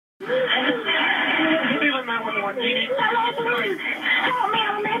on. Do you need Hello, please. Help me,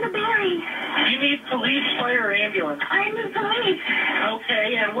 I'm Amanda Berry. you need police, fire, or ambulance? I'm the police.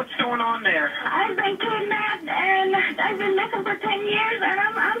 Okay, and what's going on there? I've been kidnapped and I've been missing for 10 years and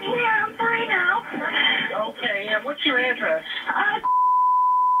I'm here. I'm free now. Okay, and what's your address?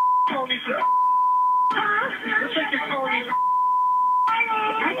 Call me from... Looks like you're calling me from...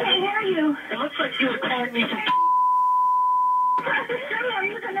 I can't hear you. It looks like you're calling me from... I'm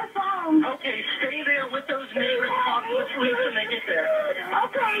using the phone. Okay, stay there with those neighbors. Talk to the police when they get there.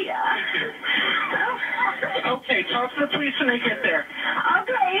 Okay. Okay, talk to the police when they get there.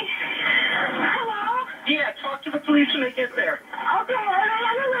 Okay. Hello? Yeah, talk to the police when they get there. Okay,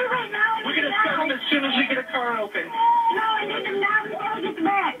 I'm away right now. We're going to send them as soon as we get a car open. No, I need them now before I get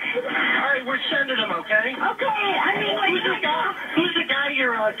back. All right, we're sending them, okay? Okay, I mean, like, Who's the guy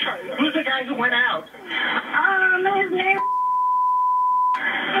you're, who's the guy who went out? his name...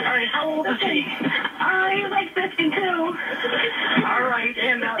 All right, how old is he? He's like 52. All right,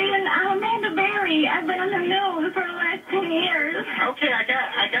 and I'm Amanda Berry. I've been on the news for the last 10 years. okay, I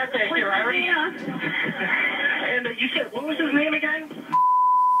got that here. I already. Yeah. And you said what was his name again?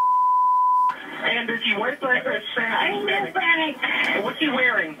 And is he white, black, or Hispanic? I'm Hispanic. What's he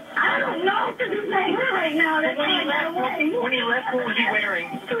wearing? I don't know because he's not here right now. That's When why he I got away. left, when he left, what was he wearing?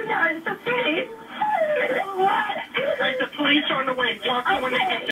 It's the face. What? All right, the police are on the way. Talk to him when they get there.